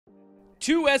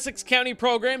Two Essex County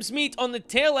programs meet on the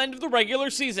tail end of the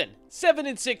regular season.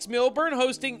 7-6 Millburn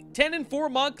hosting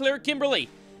 10-4 Montclair Kimberley.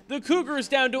 The Cougars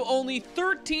down to only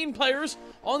 13 players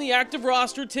on the active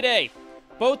roster today.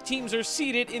 Both teams are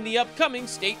seeded in the upcoming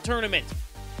state tournament.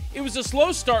 It was a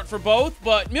slow start for both,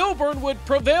 but Millburn would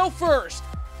prevail first.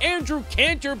 Andrew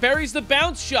Cantor buries the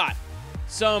bounce shot.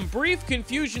 Some brief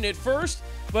confusion at first,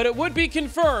 but it would be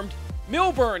confirmed.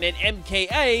 Millburn and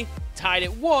MKA tied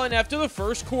at 1 after the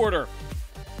first quarter.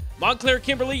 Montclair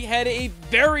Kimberley had a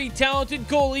very talented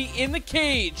goalie in the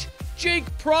cage. Jake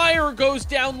Pryor goes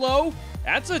down low.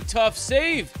 That's a tough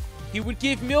save. He would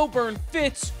give Millburn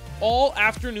fits all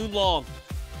afternoon long.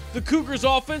 The Cougars'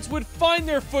 offense would find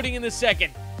their footing in the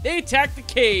second. They attack the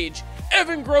cage.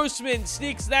 Evan Grossman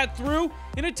sneaks that through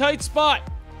in a tight spot.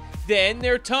 Then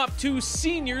their top two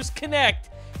seniors connect.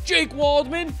 Jake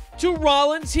Waldman to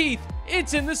Rollins Heath.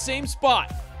 It's in the same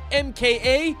spot.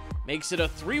 MKA makes it a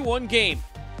 3-1 game.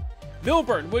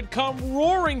 Millburn would come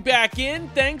roaring back in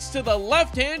thanks to the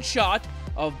left-hand shot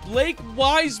of Blake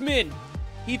Wiseman.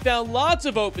 He found lots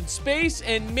of open space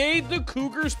and made the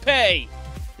Cougars pay.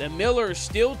 The Millers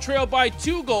still trail by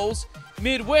 2 goals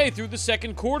midway through the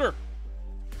second quarter.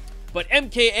 But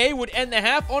MKA would end the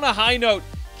half on a high note.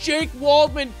 Jake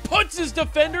Waldman puts his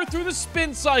defender through the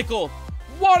spin cycle.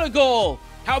 What a goal!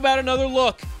 How about another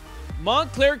look?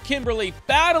 Montclair Kimberley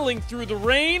battling through the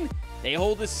rain. They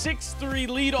hold a 6-3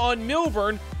 lead on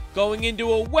Millburn going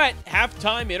into a wet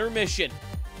halftime intermission.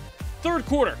 Third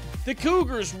quarter, the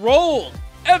Cougars rolled.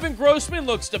 Evan Grossman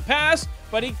looks to pass,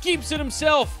 but he keeps it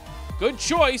himself. Good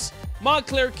choice.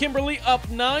 Montclair Kimberley up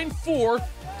 9-4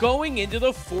 going into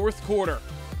the fourth quarter.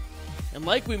 And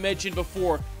like we mentioned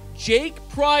before, Jake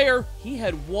Pryor, he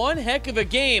had one heck of a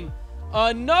game.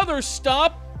 Another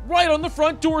stop right on the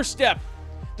front doorstep.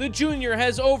 The junior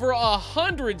has over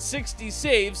 160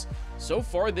 saves so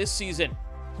far this season.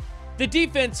 The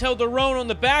defense held their own on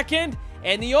the back end,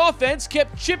 and the offense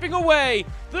kept chipping away.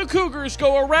 The Cougars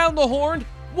go around the horn.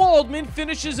 Waldman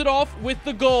finishes it off with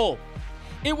the goal.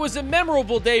 It was a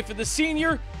memorable day for the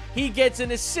senior. He gets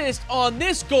an assist on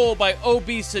this goal by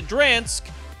O.B. Sadransk,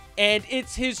 and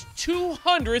it's his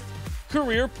 200th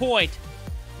career point.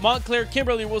 Montclair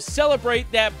Kimberley will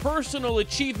celebrate that personal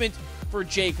achievement for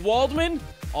Jake Waldman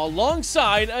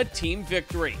alongside a team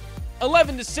victory.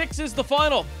 11-6 is the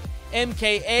final.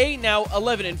 MKA, now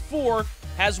 11-4,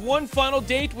 has one final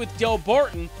date with Del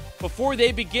Barton before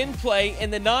they begin play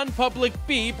in the non-public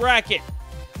B bracket.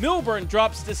 Millburn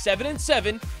drops to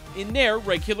 7-7 in their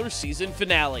regular season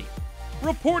finale.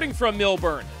 Reporting from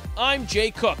Millburn, I'm Jay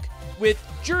Cook with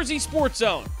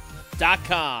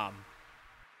JerseySportsZone.com.